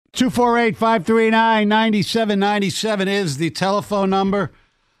248-539-9797 is the telephone number.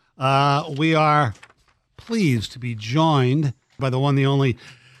 We are pleased to be joined by the one, the only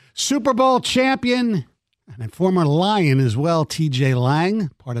Super Bowl champion and a former Lion as well, TJ Lang,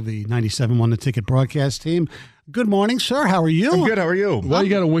 part of the 97 Won the Ticket broadcast team. Good morning, sir. How are you? I'm good. How are you? Why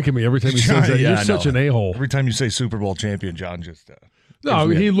you got to wink at me every time he says that? You're such an a-hole. Every time you say Super Bowl champion, John just no,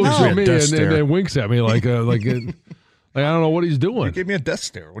 he looks at me and winks at me like I don't know what he's doing. You gave me a death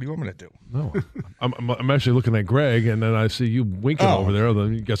stare. What do you want me to do? No, I'm actually looking at Greg, and then I see you winking over there.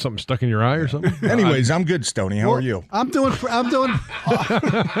 Then you got something stuck in your eye or something. Anyways, I'm good, Stoney. How are you? I'm doing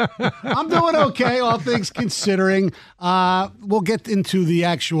okay, all things considering. We'll get into the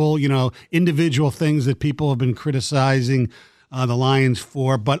actual, individual things that people have been criticizing the Lions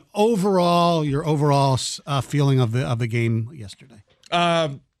for, but overall, your overall feeling of the game yesterday.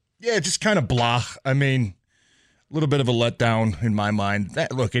 Yeah, just kind of blah. I mean, a little bit of a letdown in my mind.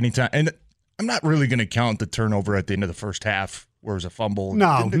 Look, anytime, and I'm not really going to count the turnover at the end of the first half where it was a fumble.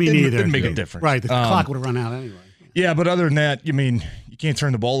 No, me neither. Didn't make a difference. Right, the clock would have run out anyway. Yeah, but other than that, you can't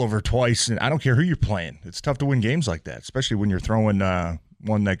turn the ball over twice, and I don't care who you're playing. It's tough to win games like that, especially when you're throwing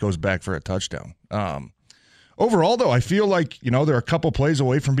one that goes back for a touchdown. Overall, though, I feel like, they're a couple plays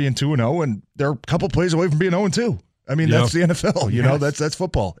away from being 2-0, and they're a couple plays away from being 0-2. I mean, that's the NFL, that's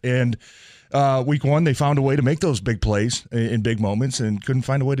football. And week one, they found a way to make those big plays in big moments and couldn't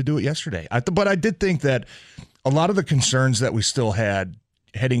find a way to do it yesterday. But I did think that a lot of the concerns that we still had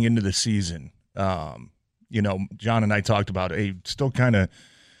heading into the season, John and I talked about, still kind of,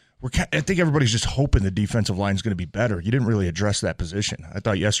 I think everybody's just hoping the defensive line is going to be better. You didn't really address that position. I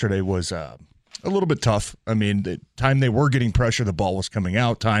thought yesterday was a little bit tough. I mean, the time they were getting pressure, the ball was coming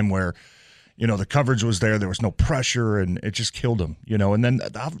out, time where the coverage was there. There was no pressure, and it just killed them, And then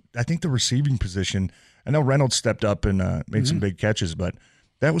I think the receiving position, I know Reynolds stepped up and made some big catches, but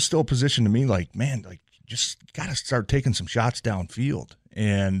that was still a position to me just got to start taking some shots downfield.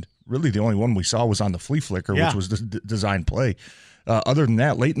 And really the only one we saw was on the flea flicker, which was the design play. Other than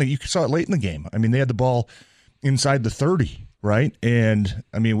that, you saw it late in the game. I mean, they had the ball inside the 30, right? And,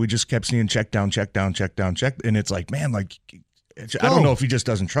 we just kept seeing check down. And it's like, man, I don't know if he just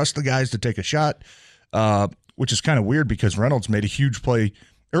doesn't trust the guys to take a shot, which is kind of weird because Reynolds made a huge play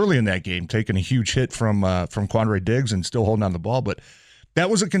early in that game, taking a huge hit from Quandre Diggs and still holding on the ball. But that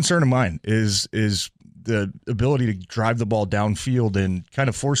was a concern of mine is the ability to drive the ball downfield and kind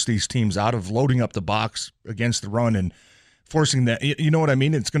of force these teams out of loading up the box against the run and forcing that. You know what I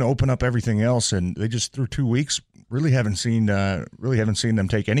mean? It's going to open up everything else. And they just, through 2 weeks, really haven't seen them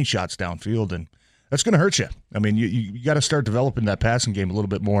take any shots downfield, and that's going to hurt you. I mean, you got to start developing that passing game a little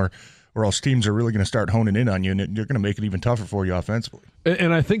bit more, or else teams are really going to start honing in on you, and they're going to make it even tougher for you offensively.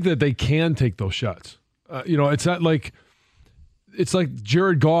 And I think that they can take those shots. It's not like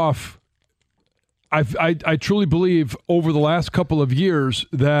Jared Goff. I truly believe over the last couple of years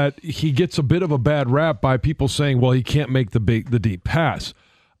that he gets a bit of a bad rap by people saying, well, he can't make the deep pass.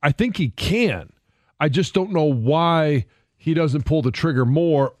 I think he can. I just don't know why he doesn't pull the trigger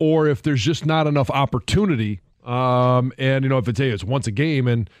more, or if there's just not enough opportunity. If it's once a game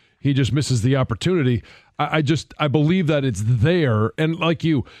and he just misses the opportunity, I believe that it's there. And like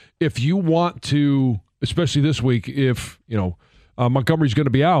if you want to, especially this week, if Montgomery's going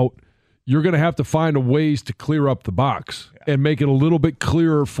to be out, you're going to have to find ways to clear up the box and make it a little bit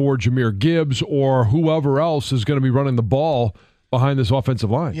clearer for Jahmyr Gibbs or whoever else is going to be running the ball behind this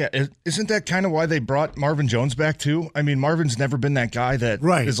offensive line. Yeah, isn't that kind of why they brought Marvin Jones back too? I mean, Marvin's never been that guy that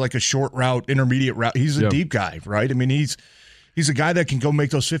is like a short route, intermediate route. He's a deep guy, right? I mean, he's a guy that can go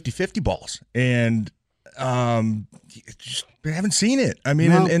make those 50-50 balls. And just haven't seen it. I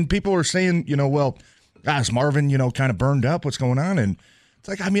mean, and people are saying, is Marvin, kind of burned up? What's going on? And it's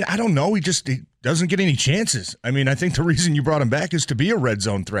like, I don't know. He doesn't get any chances. I mean, I think the reason you brought him back is to be a red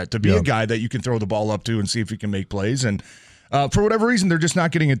zone threat, to be a guy that you can throw the ball up to and see if he can make plays. And for whatever reason, they're just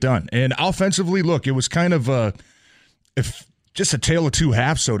not getting it done. And offensively, look, it was kind of just a tale of two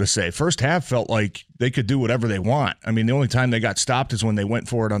halves, so to say. First half felt like they could do whatever they want. I mean, the only time they got stopped is when they went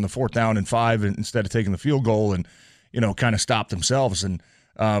for it on the 4th down and 5 instead of taking the field goal and, kind of stopped themselves. And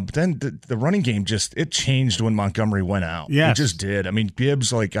but then the running game it changed when Montgomery went out. Yes. It just did. I mean,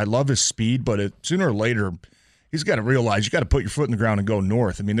 Gibbs, I love his speed, but sooner or later, he's got to realize you got to put your foot in the ground and go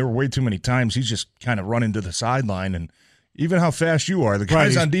north. I mean, there were way too many times he's just kind of running to the sideline, and even how fast you are, the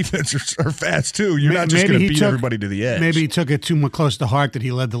guys on defense are fast too. You're not just going to beat everybody to the edge. Maybe he took it too close to heart that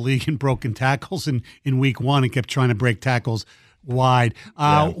he led the league in broken tackles in week one and kept trying to break tackles wide.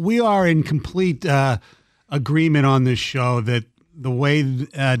 We are in complete agreement on this show that the way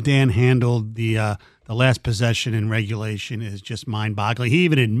Dan handled the the last possession in regulation is just mind-boggling. He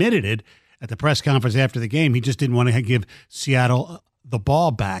even admitted it at the press conference after the game. He just didn't want to give Seattle the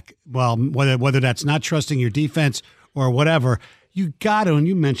ball back. Well, whether that's not trusting your defense or whatever, you got to, and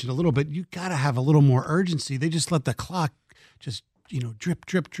you mentioned a little bit, you got to have a little more urgency. They just let the clock just drip,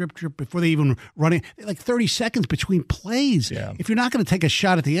 drip, drip, drip before they even run it. Like 30 seconds between plays. Yeah. If you're not going to take a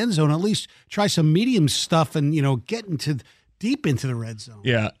shot at the end zone, at least try some medium stuff and, get deep into the red zone.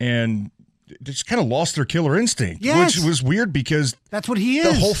 Yeah, and they just kind of lost their killer instinct, Yes. which was weird because That's what he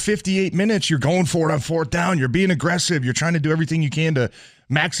is. the whole 58 minutes, you're going for it on fourth down. You're being aggressive. You're trying to do everything you can to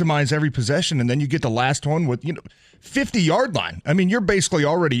maximize every possession, and then you get the last one with 50-yard line. I mean, you're basically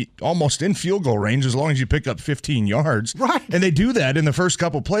already almost in field goal range as long as you pick up 15 yards. Right. And they do that in the first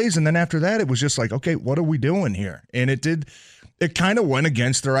couple plays, and then after that, it was just like, okay, what are we doing here? And it kind of went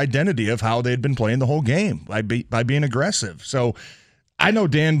against their identity of how they'd been playing the whole game by being aggressive. So I know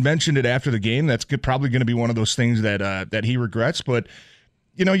Dan mentioned it after the game. That's probably going to be one of those things that he regrets. But,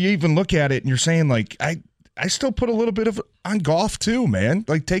 you even look at it and you're saying, like, I still put a little bit of on Goff too, man.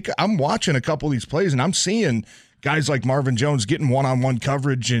 Like, I'm watching a couple of these plays and I'm seeing guys like Marvin Jones getting one-on-one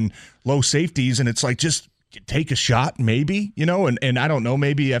coverage and low safeties, and it's like, just take a shot maybe, and I don't know,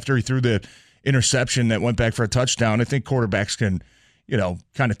 maybe after he threw the interception that went back for a touchdown, I think quarterbacks can,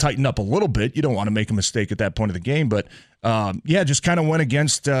 kind of tighten up a little bit. You don't want to make a mistake at that point of the game, but just kind of went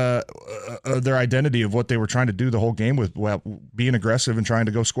against their identity of what they were trying to do the whole game with being aggressive and trying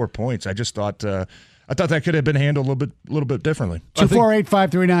to go score points. I just thought that could have been handled a little bit differently.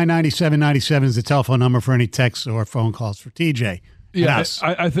 248-539-9797 is the telephone number for any texts or phone calls for TJ. Yes,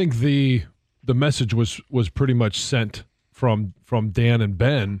 I think the message was pretty much sent from Dan and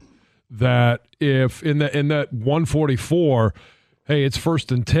Ben that if in that 144, hey, it's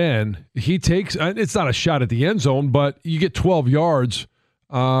 1st and 10, he takes, it's not a shot at the end zone, but you get 12 yards,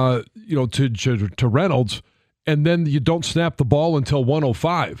 to Reynolds, and then you don't snap the ball until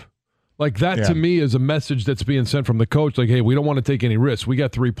 105. Like that to me is a message that's being sent from the coach. Like, hey, we don't want to take any risks. We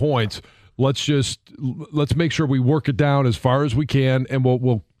got 3 points. Let's make sure we work it down as far as we can, and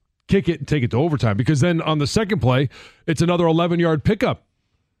we'll kick it and take it to overtime. Because then on the second play, it's another 11-yard pickup.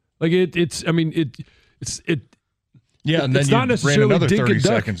 Like it's and then it's not ran necessarily another dink 30 and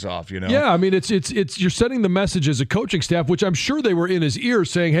duck. seconds off, Yeah, I mean, it's you're sending the message as a coaching staff, which I'm sure they were in his ear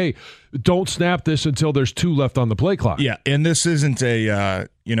saying, hey, don't snap this until there's 2 left on the play clock. Yeah, and this isn't a,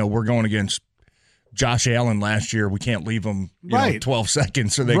 we're going against Josh Allen last year. We can't leave them 12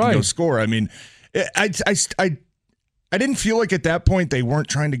 seconds so they can go score. I mean, I didn't feel like at that point they weren't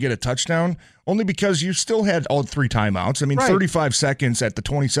trying to get a touchdown, only because you still had all 3 timeouts. I mean, 35 seconds at the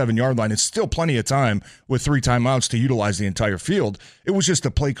 27-yard line is still plenty of time with 3 timeouts to utilize the entire field. It was just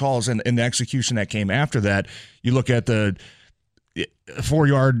the play calls and the execution that came after that. You look at the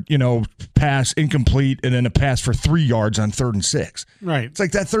 4-yard, pass incomplete, and then a pass for 3 yards on 3rd and 6. Right. It's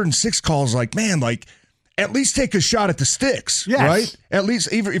like that 3rd and 6 call is like, man, like, at least take a shot at the sticks, yes. right? At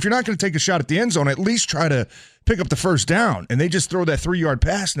least, even if you're not going to take a shot at the end zone, at least try to pick up the first down. And they just throw that 3-yard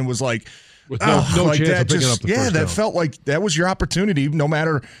pass, and it was like, with no like chance that of picking up the first down. Felt like that was your opportunity, no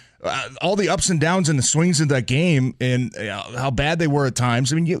matter all the ups and downs and the swings of that game and how bad they were at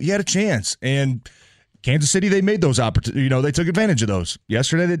times. I mean, you had a chance. And Kansas City, they made those opportunities. They took advantage of those.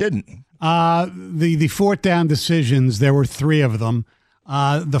 Yesterday, they didn't. The 4th down decisions, there were 3 of them.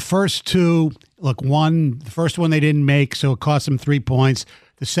 The first 2, the first one they didn't make, so it cost them 3 points.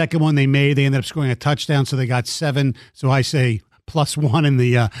 The second one they made, they ended up scoring a touchdown, so they got 7. So I say +1 in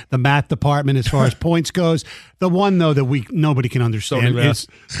the math department as far as points goes. The one though that nobody can understand is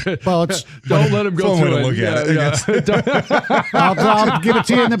don't let him go through it. Look at it. I'll give it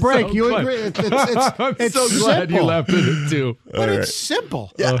to you in the break. So you glad. agree? It's so simple. glad you laughed at it too. But it's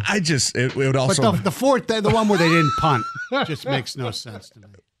simple. Yeah, it would also. But the 4th, the one where they didn't punt, just makes no sense to me.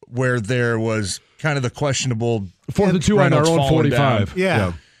 Where there was kind of the questionable 4th and 2 on our own 45.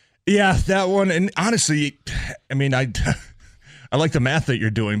 Yeah, that one. And honestly, I mean, I like the math that you're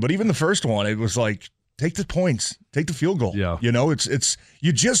doing, but even the first one, it was like, take the points, take the field goal. Yeah, it's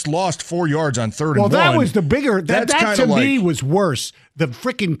you just lost 4 yards on 3rd and 1. Well, that was the bigger. That to me like, was worse. The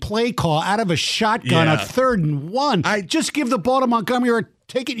freaking play call out of a shotgun on 3rd and 1. Just give the ball to Montgomery or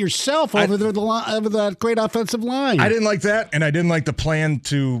take it yourself over the great offensive line. I didn't like that, and I didn't like the plan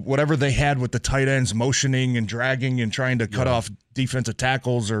to whatever they had with the tight ends motioning and dragging and trying to cut off defensive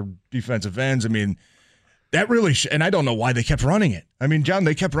tackles or defensive ends. I mean, That really, and I don't know why they kept running it. I mean, John,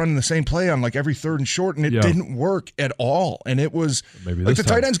 they kept running the same play on like every 3rd and short, and it didn't work at all. And it was Maybe like the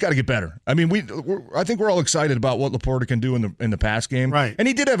time. tight end's got to get better. I mean, I think we're all excited about what Laporta can do in the pass game. Right. And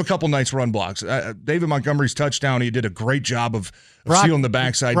he did have a couple nice run blocks. David Montgomery's touchdown, he did a great job of sealing the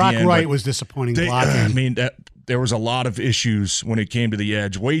backside. Brock the end, Wright was disappointing blocking. I mean, there was a lot of issues when it came to the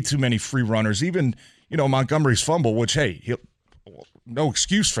edge. Way too many free runners. Even, Montgomery's fumble, which, hey, no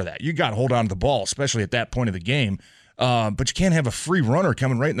excuse for that. You got to hold on to the ball, especially at that point of the game. But you can't have a free runner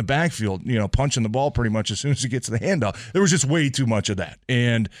coming right in the backfield, punching the ball pretty much as soon as he gets the handoff. There was just way too much of that.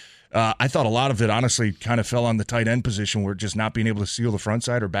 And I thought a lot of it, honestly, kind of fell on the tight end position where just not being able to seal the front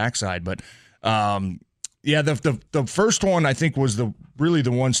side or backside. But, the first one I think was really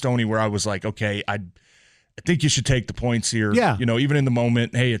the one, Stoney, where I was like, okay, I think you should take the points here. Yeah. Even in the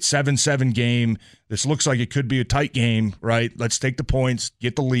moment, hey, it's 7-7 game. This looks like it could be a tight game, right? Let's take the points,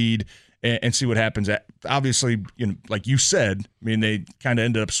 get the lead, and see what happens. Obviously, like you said, I mean, they kind of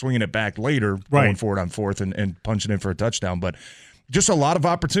ended up swinging it back later, going forward on 4th and punching in for a touchdown. But just a lot of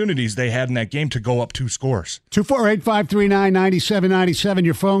opportunities they had in that game to go up 2 scores. 248-539-9797.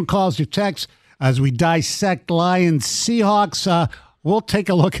 Your phone calls, your texts as we dissect Lions Seahawks. We'll take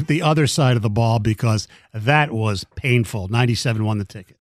a look at the other side of the ball because that was painful. 97 won the ticket.